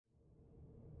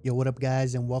Yo, what up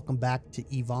guys, and welcome back to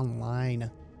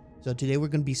EveOnline. So today we're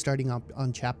going to be starting up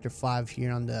on chapter 5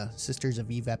 here on the Sisters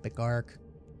of Eve epic arc.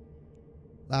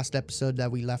 Last episode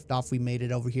that we left off, we made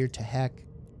it over here to Heck.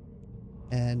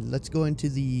 And let's go into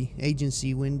the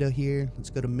agency window here. Let's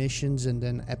go to missions and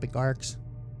then epic arcs.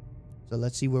 So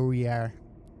let's see where we are.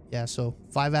 Yeah, so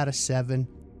 5 out of 7.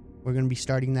 We're going to be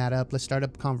starting that up. Let's start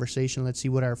up a conversation. Let's see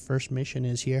what our first mission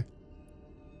is here.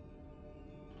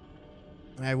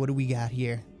 Alright, what do we got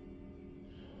here?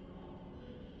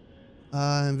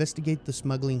 Investigate the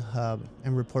smuggling hub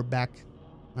and report back.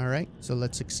 Alright, so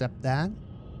let's accept that.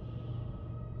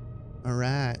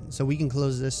 Alright, so we can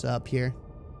close this up here.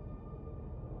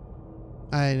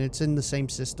 Alright, it's in the same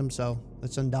system, so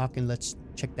let's undock and let's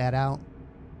check that out.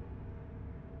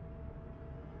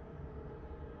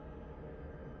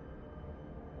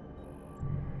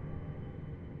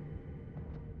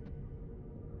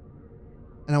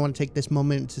 And I want to take this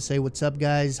moment to say what's up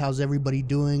guys, how's everybody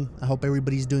doing? I hope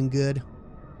everybody's doing good.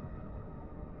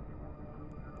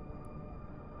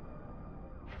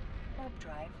 Warp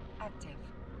drive active.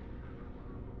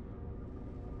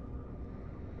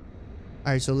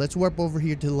 Alright, so let's warp over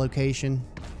here to the location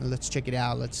and let's check it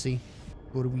out. Let's see,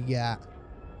 what do we got?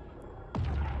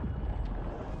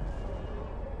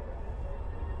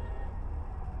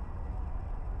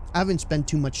 I haven't spent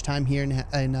too much time here in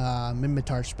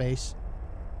Mimitar space.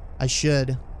 I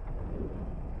should.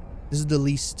 This is the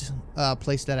least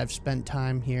place that I've spent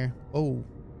time here. Oh.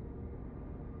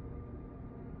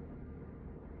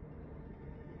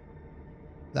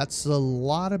 That's a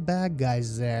lot of bad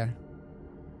guys there.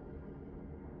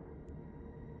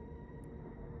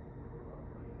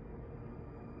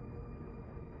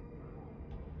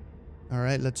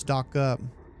 Alright, let's dock up.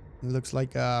 It looks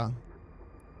like Warp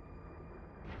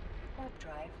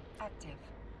drive active.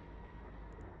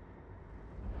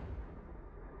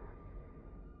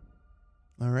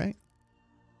 Alright.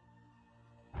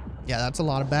 Yeah, that's a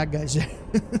lot of bad guys there.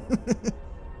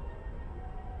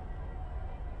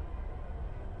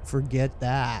 Forget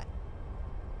that.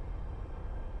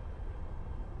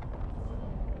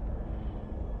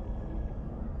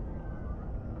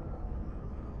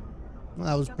 Well,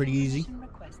 that was pretty easy.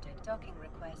 Requested. Docking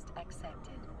request accepted.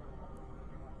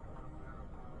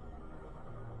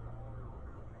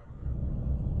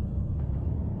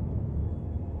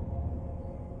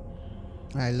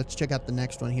 Alright, let's check out the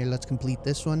next one here. Let's complete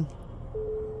this one.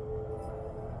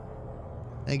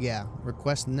 Hey, yeah.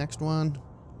 Request the next one.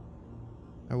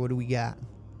 Or what do we got?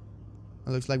 It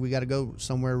looks like we got to go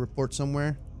somewhere, report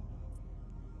somewhere.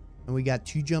 And we got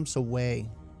 2 jumps away.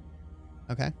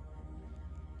 Okay.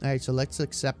 Alright, so let's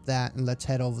accept that and let's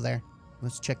head over there.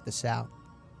 Let's check this out.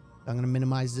 I'm going to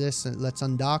minimize this and let's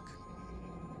undock.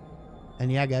 And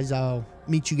yeah, guys, I'll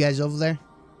meet you guys over there.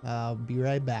 I'll be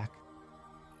right back.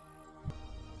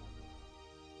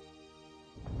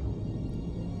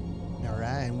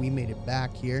 Alright, and we made it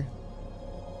back here.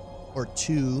 Or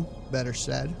 2, better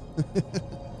said.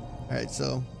 Alright,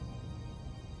 so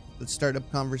let's start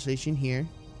up conversation here.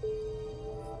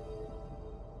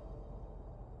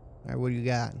 Alright, what do you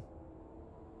got?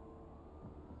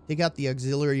 Take out the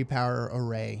auxiliary power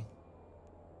array.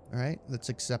 Alright, let's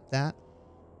accept that.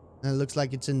 And it looks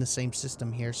like it's in the same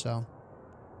system here, so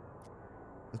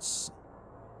let's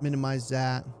minimize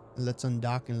that. And let's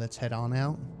undock and let's head on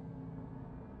out.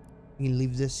 We can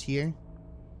leave this here.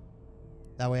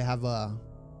 That way I have I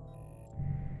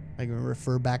can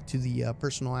refer back to the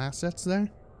personal assets there.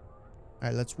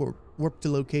 Alright, let's warp to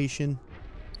location.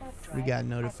 We got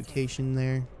notification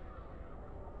there.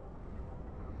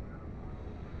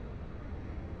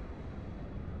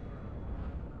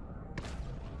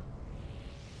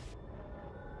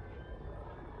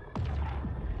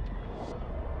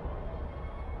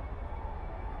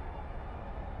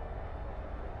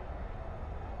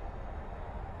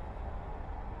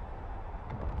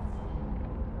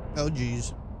 Oh,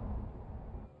 geez.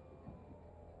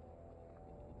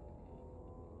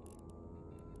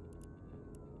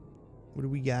 What do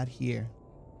we got here?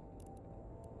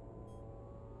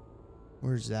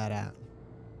 Where's that at?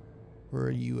 Where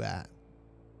are you at?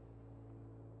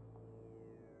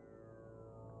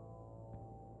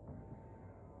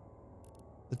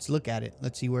 Let's look at it.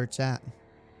 Let's see where it's at.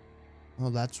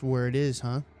 Oh, that's where it is,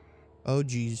 huh? Oh,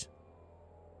 geez.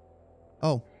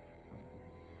 Oh.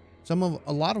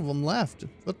 A lot of them left.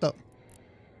 What the?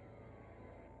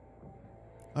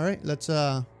 All right, let's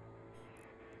whoa.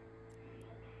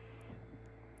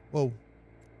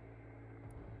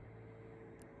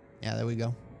 Yeah, there we go.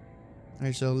 All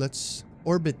right, so let's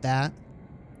orbit that.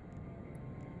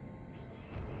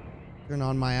 Turn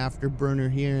on my afterburner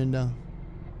here and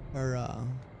our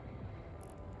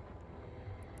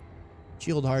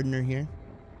shield hardener here.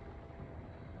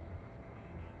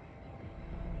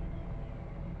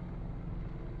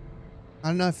 I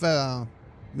don't know if,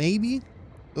 maybe.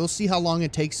 We'll see how long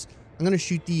it takes. I'm going to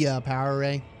shoot the power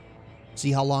array.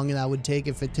 See how long that would take.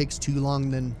 If it takes too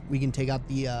long, then we can take out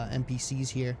the NPCs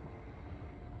here.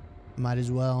 Might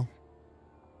as well.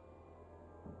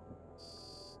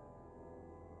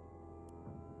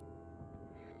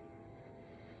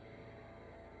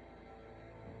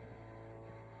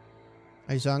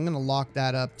 Alright, so I'm going to lock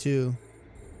that up too.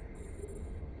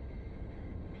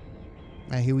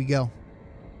 Alright, here we go.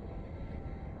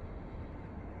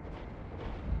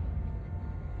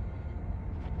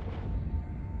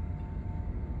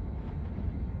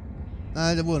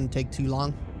 That wouldn't take too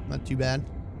long. Not too bad.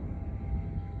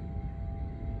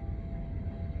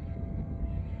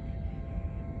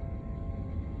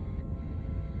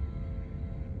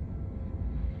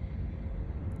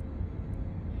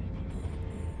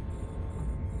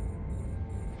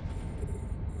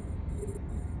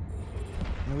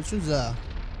 Which was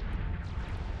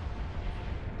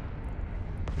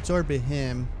let's orbit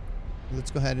him. Let's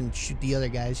go ahead and shoot the other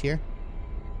guys here.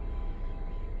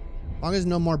 As long as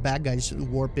no more bad guys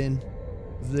warp in.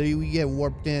 If we get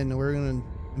warped in, we're gonna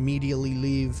immediately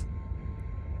leave.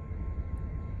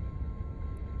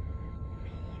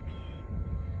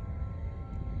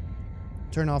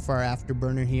 Turn off our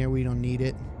afterburner here. We don't need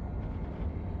it.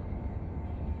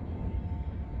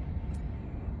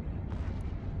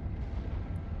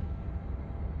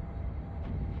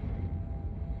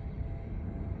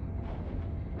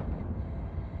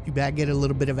 Too bad, get a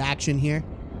little bit of action here.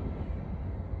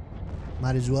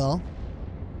 Might as well.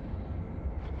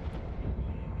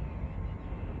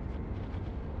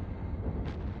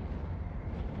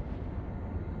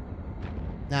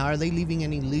 Now, are they leaving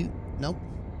any loot? Nope.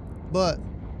 But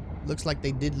looks like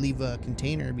they did leave a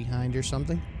container behind or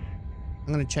something.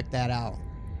 I'm gonna check that out.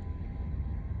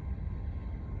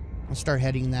 I'll start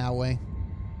heading that way.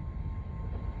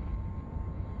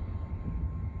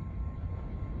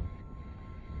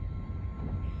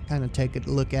 Kind of take a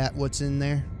look at what's in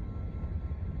there.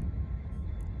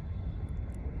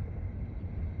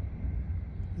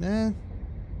 Nah.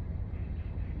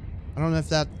 I don't know if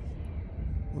that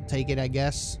will take it, I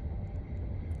guess.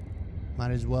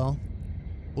 Might as well.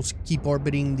 We'll keep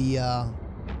orbiting the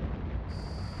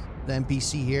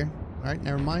NPC here. Alright,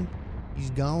 never mind. He's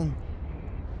gone.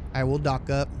 Alright, we'll dock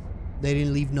up. They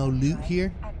didn't leave no loot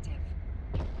here.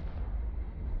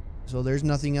 So there's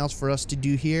nothing else for us to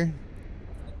do here.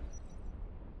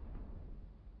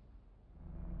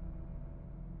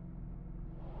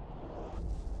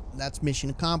 That's mission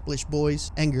accomplished,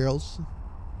 boys and girls.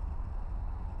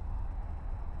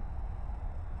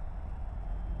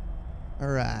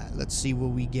 Alright, let's see what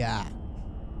we got.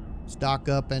 Stock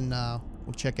up and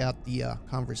we'll check out the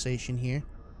conversation here.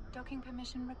 Docking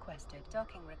permission requested.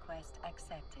 Docking request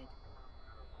accepted.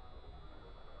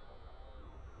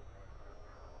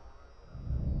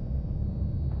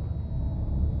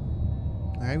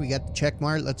 Alright, we got the check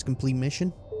mark. Let's complete mission.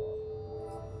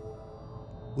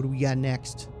 What do we got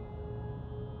next?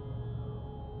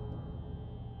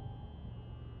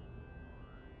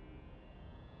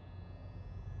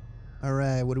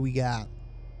 Alright, what do we got?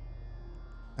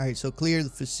 Alright, so clear the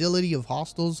facility of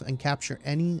hostiles and capture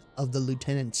any of the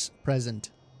lieutenants present.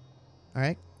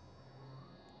 Alright.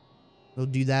 We'll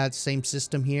do that. Same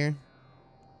system here.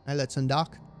 Alright, let's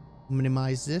undock.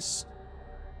 Minimize this.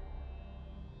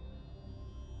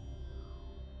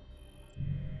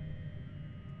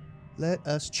 Let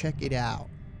us check it out.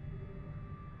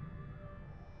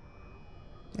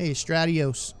 Hey,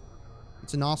 Stratios.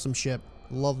 It's an awesome ship.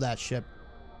 Love that ship.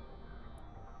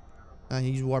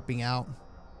 He's warping out.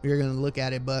 We're gonna look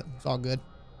at it, but it's all good.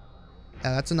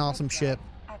 Yeah, that's an awesome ship.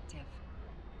 Active.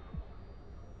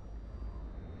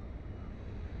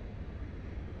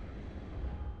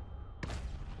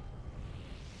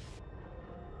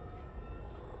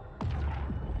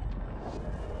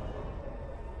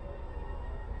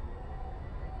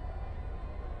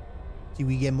 See,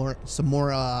 we get some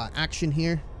more action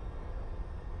here.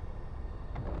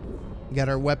 We got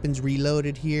our weapons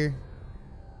reloaded here.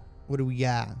 What do we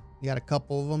got? We got a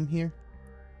couple of them here.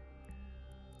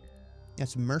 Got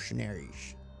some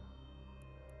mercenaries.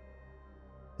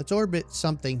 Let's orbit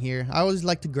something here. I always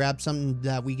like to grab something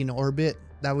that we can orbit.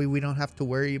 That way we don't have to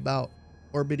worry about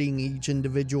orbiting each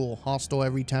individual hostile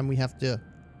every time we have to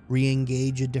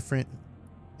re-engage a different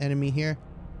enemy here.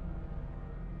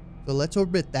 So let's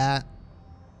orbit that.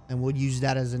 And we'll use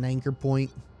that as an anchor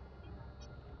point.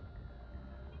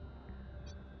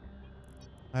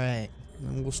 Alright.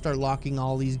 And we'll start locking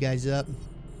all these guys up.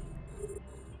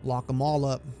 Lock them all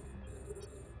up.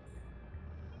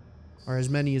 Or as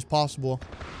many as possible.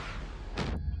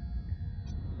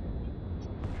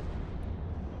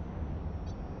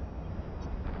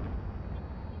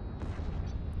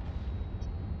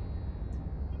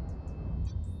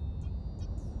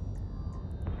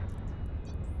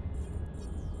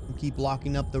 And keep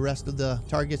locking up the rest of the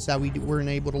targets that we weren't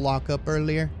able to lock up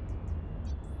earlier.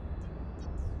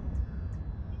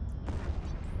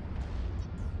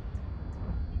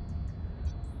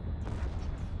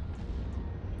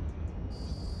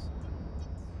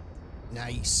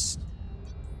 Nice.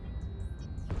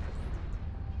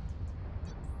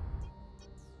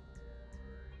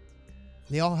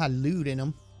 They all had loot in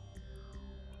them.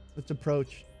 Let's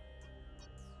approach.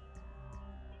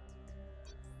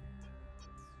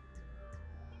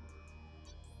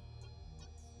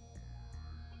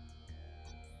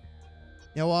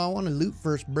 Yeah, well, I want to loot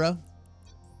first, bro.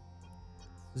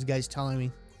 This guy's telling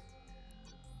me.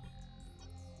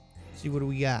 See, what do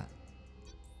we got?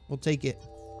 We'll take it.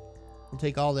 We'll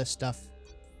take all this stuff.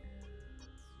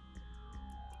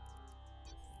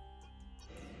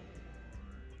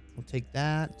 We'll take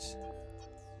that.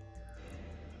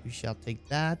 We shall take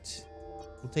that.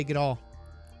 We'll take it all.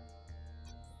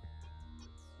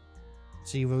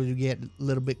 See if we get a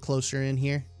little bit closer in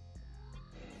here.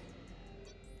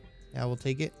 Yeah, we'll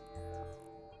take it.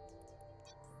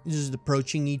 This is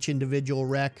approaching each individual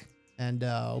wreck and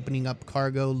opening up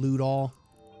cargo, loot all.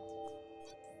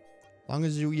 As long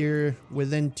as you're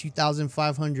within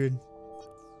 2,500.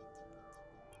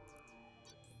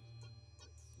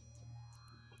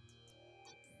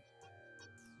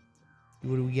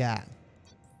 What do we got?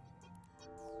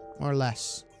 More or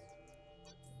less.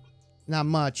 Not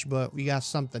much, but we got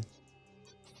something.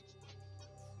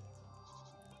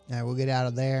 Alright, we'll get out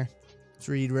of there. Let's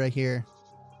read right here.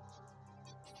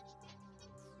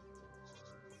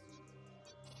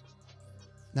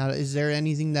 Now, is there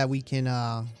anything that we can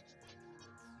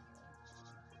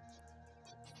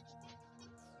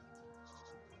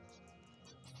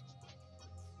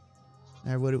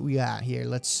Alright, what do we got here?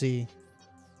 Let's see.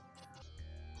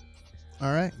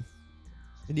 Alright.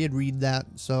 I did read that,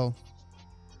 so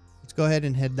let's go ahead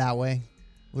and head that way.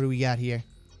 What do we got here?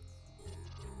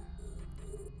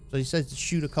 So he says to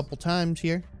shoot a couple times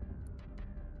here.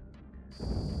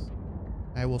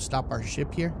 Alright, we'll stop our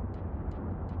ship here.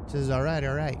 He says, alright,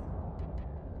 alright.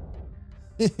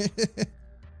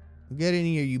 Get in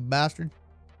here, you bastard.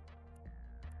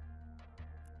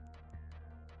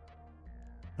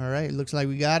 Alright, looks like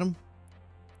we got him.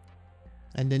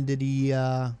 And then did he,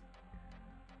 no,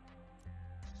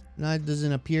 it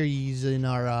doesn't appear he's in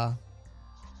our,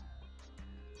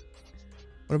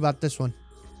 what about this one?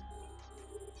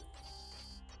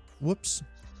 Whoops.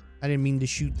 I didn't mean to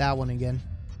shoot that one again.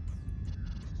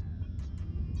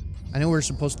 I know we're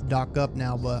supposed to dock up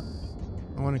now, but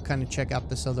I want to kind of check out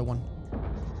this other one.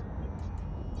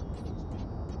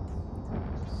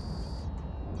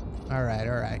 Alright,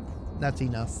 alright. That's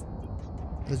enough.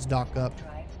 Let's dock up.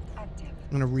 I'm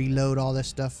gonna reload all this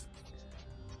stuff.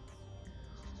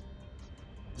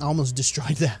 I almost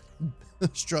destroyed that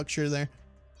structure there.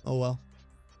 Oh well.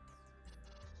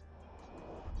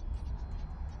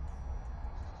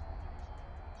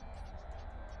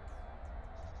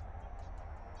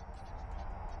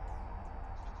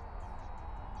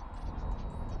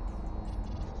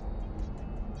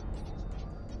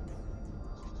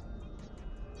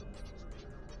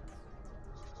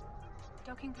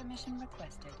 Docking permission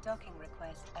requested. Docking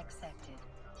request accepted.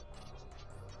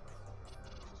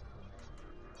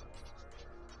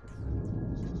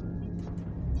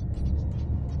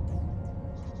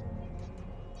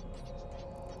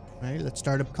 Alright, let's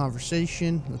start up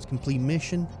conversation. Let's complete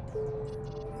mission.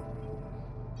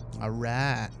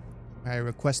 Alright. Alright,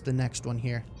 request the next one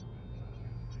here.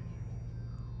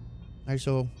 Alright,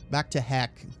 so back to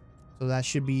Heck. So that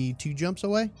should be 2 jumps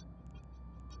away.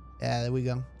 Yeah, there we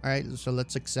go. Alright, so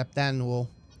let's accept that and we'll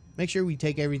make sure we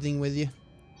take everything with you.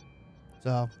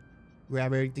 So,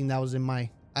 grab everything that was in my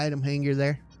item hanger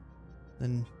there.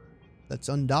 Then let's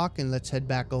undock and let's head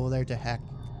back over there to Heck.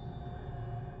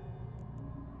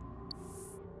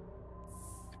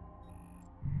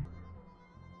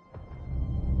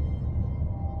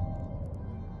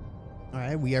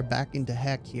 Alright, we are back into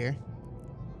Heck here.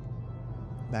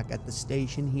 Back at the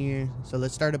station here. So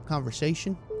let's start up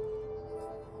conversation.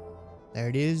 There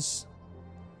it is.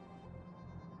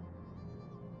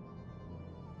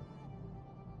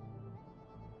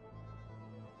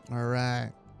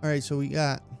 Alright. Alright, so we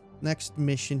got next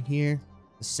mission here.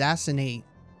 Assassinate.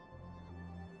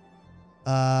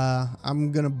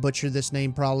 I'm gonna butcher this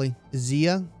name probably.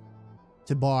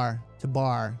 Tabar.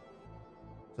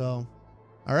 So,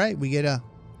 alright, we get a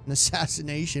An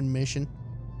assassination mission.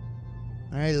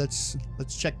 All right, let's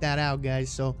check that out, guys.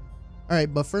 So, all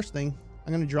right, but first thing,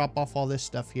 I'm gonna drop off all this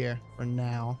stuff here for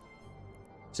now,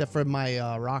 except for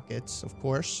my rockets, of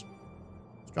course.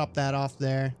 Let's drop that off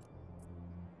there,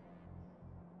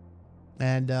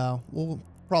 and we'll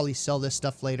probably sell this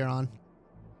stuff later on.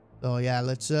 So yeah,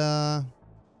 let's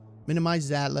minimize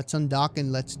that. Let's undock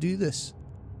and let's do this.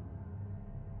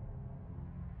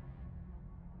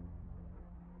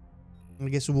 I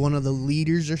guess one of the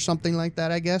leaders or something like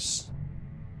that, I guess.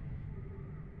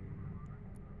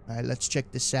 All right, let's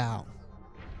check this out.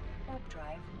 Warp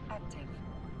drive active.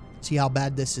 See how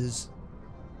bad this is.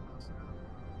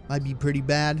 Might be pretty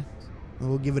bad.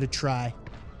 We'll give it a try.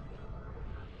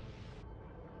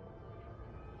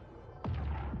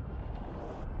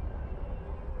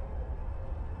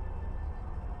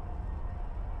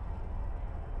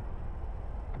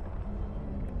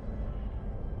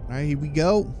 All right, here we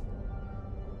go.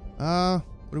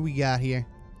 What do we got here?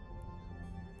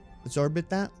 Let's orbit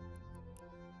that.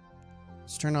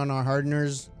 Let's turn on our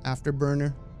hardeners,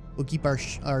 afterburner. We'll keep our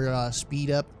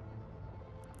speed up.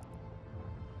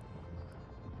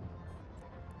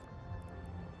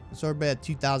 Let's orbit at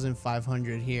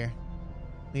 2,500 here.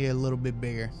 Make it a little bit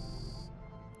bigger.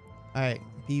 All right,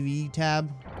 PvE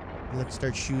tab. Let's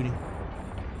start shooting.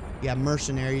 We got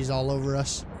mercenaries all over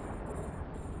us.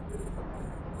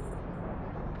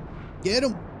 Get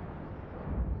them.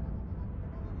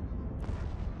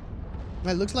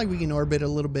 It looks like we can orbit a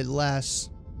little bit less.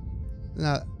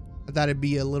 I thought it'd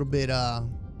be a little bit,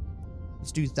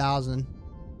 let's do 1,000.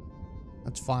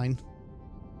 That's fine.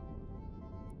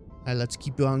 All right, let's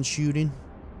keep on shooting.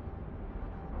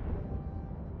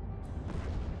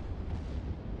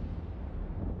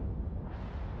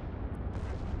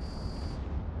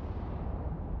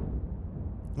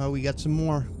 Oh, we got some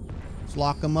more. Let's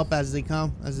lock them up as they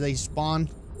come, as they spawn.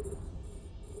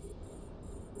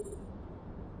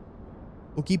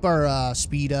 We'll keep our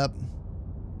speed up.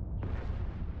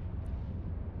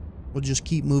 We'll just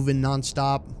keep moving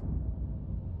non-stop.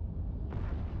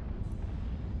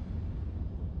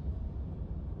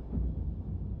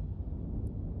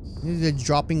 They're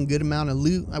dropping a good amount of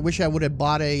loot. I wish I would have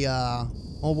bought a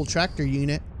mobile tractor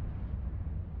unit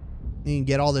and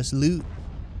get all this loot.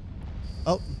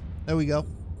 Oh, there we go.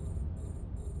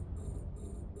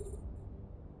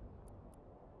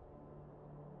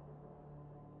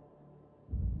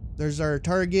 There's our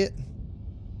target.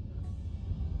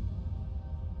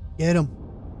 Get him.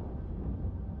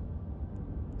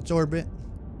 Let's orbit.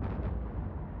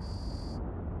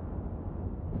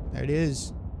 There it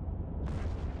is.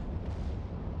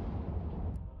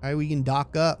 Alright, we can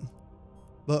dock up.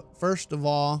 But first of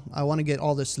all, I want to get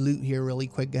all this loot here really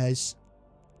quick, guys.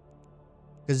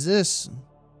 Because this,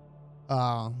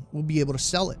 we'll be able to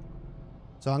sell it.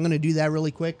 So I'm going to do that really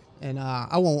quick. And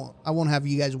I won't have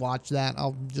you guys watch that.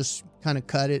 I'll just kind of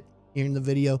cut it here in the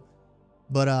video.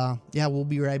 But yeah, we'll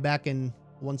be right back and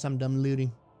once I'm done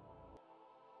looting.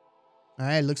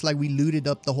 Alright, looks like we looted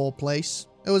up the whole place.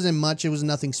 It wasn't much, it was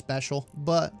nothing special,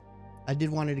 but I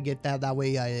did wanted to get that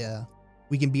way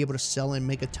we can be able to sell and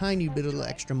make a tiny bit of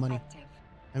extra money.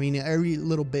 I mean, every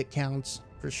little bit counts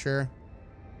for sure.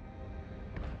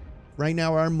 Right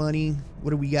now our money, what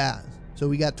do we got? So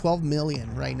we got 12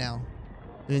 million right now.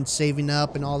 And saving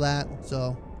up and all that.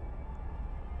 So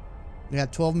we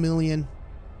got 12 million.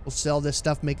 We'll sell this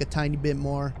stuff, make a tiny bit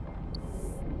more.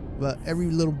 But every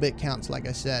little bit counts, like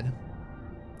I said.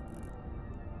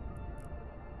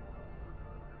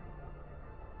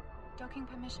 Docking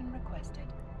permission requested.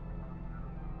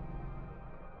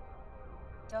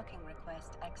 Docking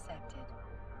request accepted.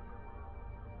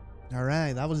 All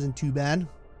right, that wasn't too bad.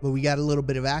 But we got a little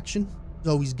bit of action. It's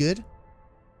always good.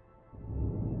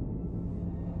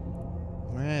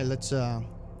 All right, let's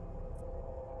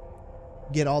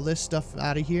get all this stuff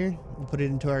out of here. We'll put it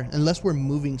into our, unless we're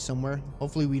moving somewhere.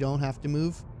 Hopefully we don't have to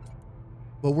move.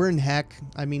 But we're in heck.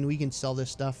 I mean, we can sell this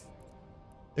stuff.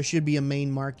 There should be a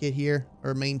main market here,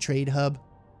 or a main trade hub.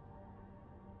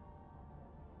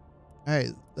 All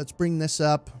right, let's bring this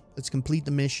up. Let's complete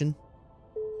the mission.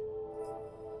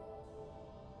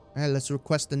 All right, let's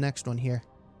request the next one here.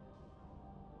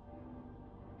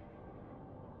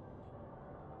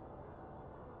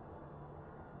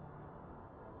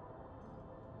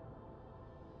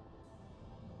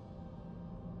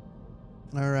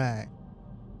 All right,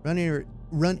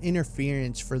 run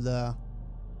interference for the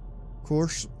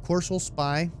Corsal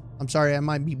Spy. I'm sorry, I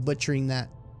might be butchering that.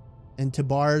 And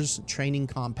Tabar's training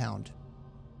compound.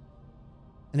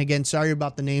 And again, sorry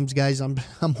about the names, guys. I'm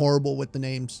horrible with the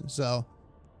names. So, all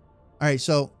right,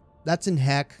 so that's in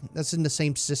heck. That's in the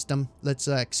same system. Let's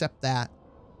accept that.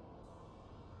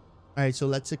 All right, so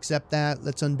let's accept that.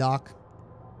 Let's undock.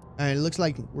 All right, it looks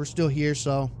like we're still here,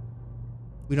 so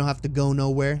we don't have to go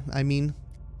nowhere. I mean,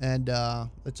 and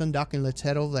let's undock and let's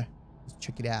head over there. Let's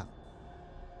check it out.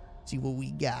 See what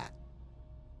we got.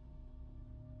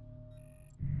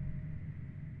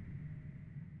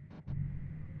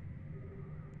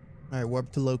 All right,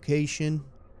 warp to location.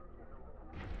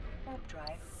 Warp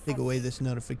drive. Take away this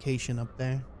notification up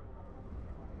there.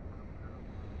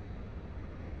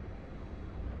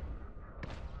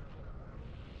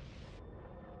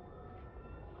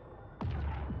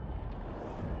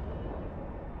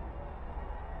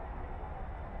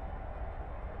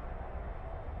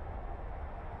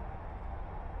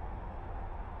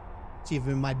 See if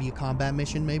it might be a combat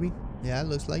mission, maybe. Yeah, it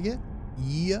looks like it.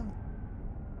 Yeah.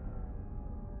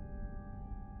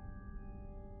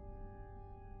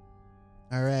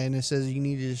 All right, and it says you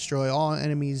need to destroy all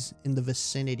enemies in the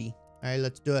vicinity. All right,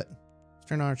 let's do it. Let's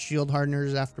turn on our shield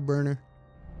hardeners, afterburner.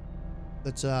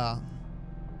 Let's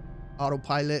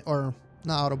autopilot, or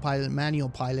not autopilot, manual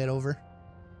pilot over.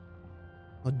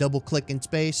 I'll double click in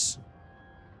space.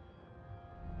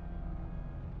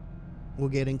 We're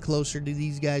getting closer to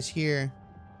these guys here.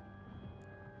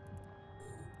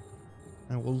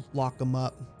 And we'll lock them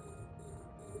up.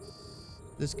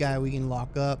 This guy we can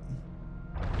lock up.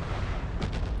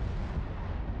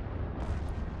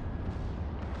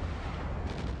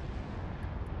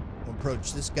 We'll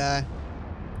approach this guy.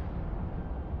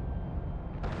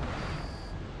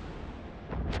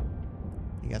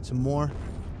 We got some more.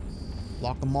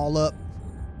 Lock them all up.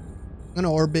 I'm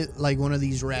gonna orbit like one of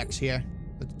these wrecks here.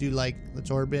 Let's do like, let's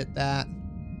orbit that.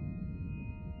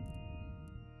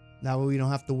 That way we don't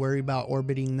have to worry about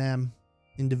orbiting them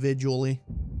individually.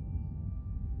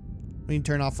 We can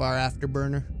turn off our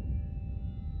afterburner.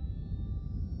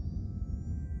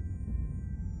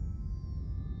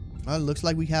 Oh, it looks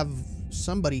like we have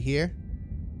somebody here.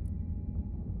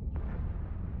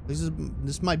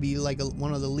 This might be like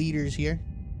one of the leaders here.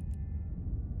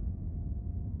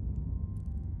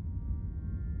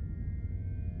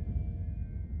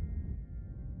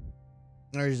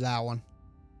 There's that one.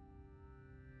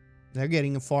 They're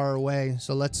getting far away,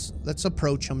 so let's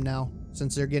approach them now,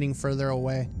 since they're getting further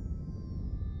away.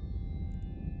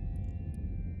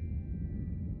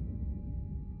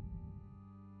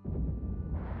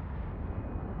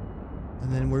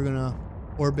 And then we're gonna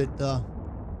orbit the,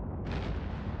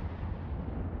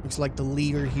 looks like the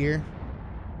leader here.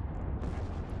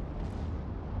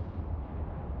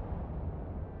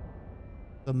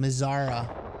 The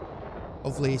Mizara.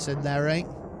 Hopefully he said that right.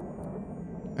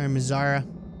 Alright, Mizara.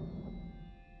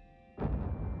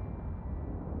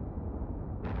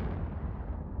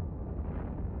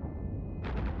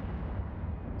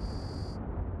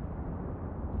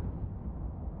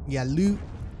 Yeah, loot.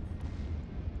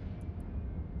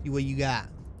 See what you got.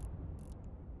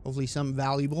 Hopefully something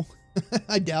valuable.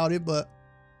 I doubt it, but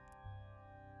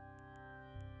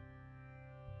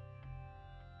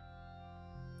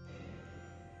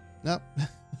nope.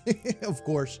 Of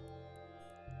course.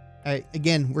 All right,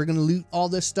 again, we're gonna loot all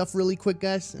this stuff really quick,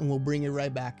 guys, and we'll bring it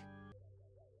right back.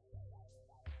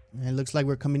 And it looks like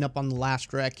we're coming up on the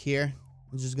last wreck here.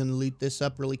 I'm just gonna loot this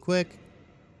up really quick.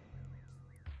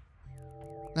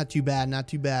 Not too bad, not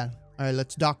too bad. All right,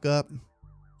 let's dock up.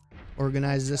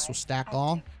 Organize this, we'll stack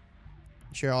all.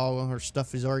 Make sure all of our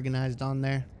stuff is organized on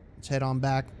there. Let's head on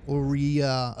back.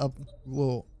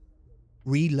 We'll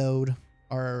reload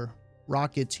our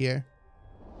rockets here.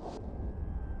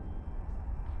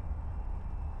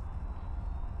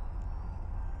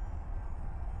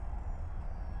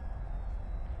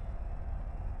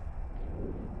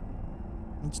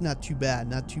 It's not too bad,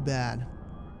 not too bad.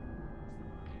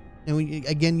 And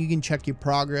again, you can check your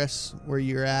progress, where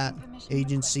you're at,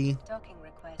 agency,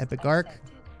 Epic Arc.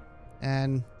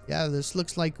 And yeah, this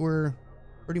looks like we're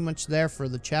pretty much there for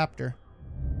the chapter.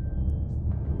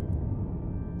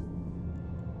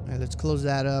 All right, let's close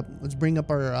that up. Let's bring up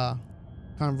our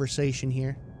conversation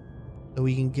here so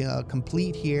we can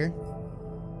complete here.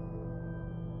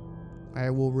 All right,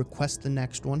 we'll request the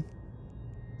next one.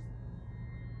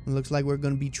 It looks like we're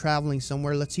going to be traveling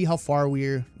somewhere. Let's see how far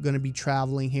we're going to be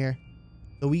traveling here.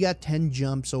 So we got 10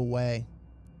 jumps away.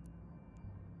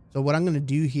 So what I'm going to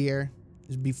do here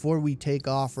is, before we take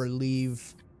off or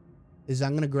leave, is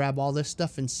I'm going to grab all this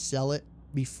stuff and sell it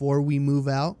before we move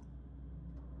out.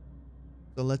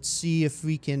 So let's see if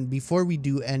we can, before we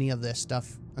do any of this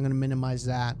stuff, I'm going to minimize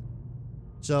that.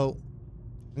 So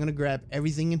I'm going to grab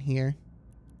everything in here.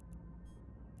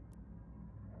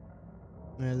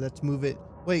 And let's move it.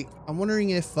 Wait, I'm wondering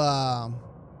if, well,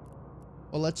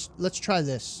 let's try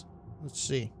this. Let's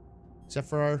see. Except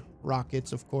for our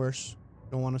rockets, of course.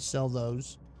 Don't want to sell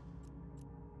those.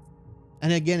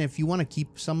 And again, if you want to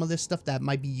keep some of this stuff that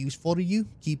might be useful to you,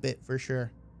 keep it for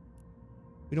sure.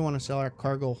 We don't want to sell our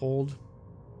cargo hold.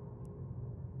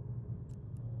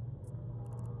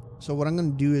 So what I'm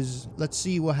going to do is, let's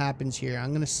see what happens here. I'm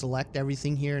going to select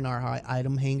everything here in our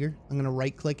item hanger. I'm going to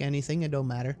right click anything. It don't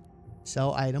matter.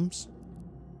 Sell items.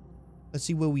 Let's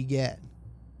see what we get.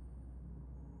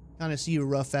 Kind of see a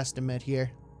rough estimate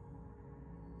here.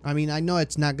 I mean, I know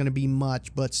it's not going to be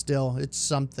much, but still, it's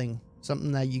something.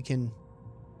 Something that you can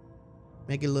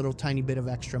make a little tiny bit of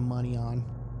extra money on.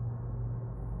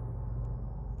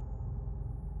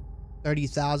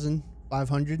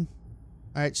 30,500.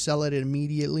 All right, sell it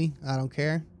immediately. I don't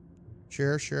care.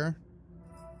 Sure.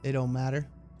 They don't matter.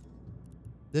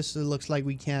 This looks like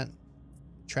we can't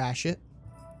trash it.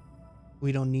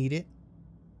 We don't need it.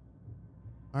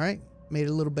 All right, made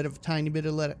a little bit of a tiny bit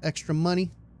of extra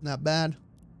money. Not bad.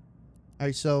 All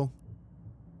right, so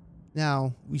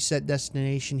now we set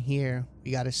destination here.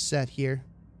 We got a set here.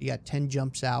 You got 10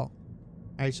 jumps out.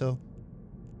 All right, so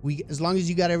as long as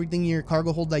you got everything in your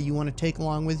cargo hold that you want to take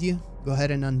along with you, go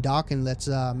ahead and undock and let's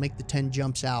make the 10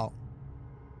 jumps out.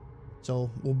 So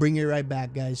we'll bring you right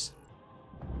back, guys.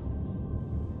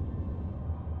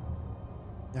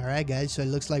 All right, guys, so it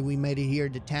looks like we made it here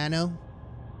to Tano.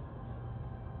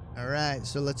 All right,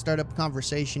 so let's start up a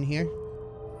conversation here.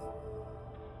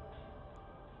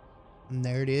 And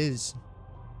there it is.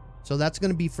 So that's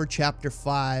going to be for chapter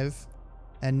 5.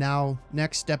 And now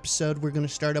next episode, we're going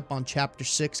to start up on chapter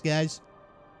 6, guys.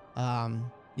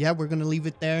 Yeah, we're going to leave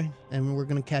it there. And we're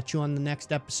going to catch you on the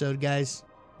next episode, guys.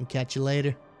 And catch you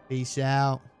later. Peace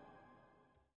out.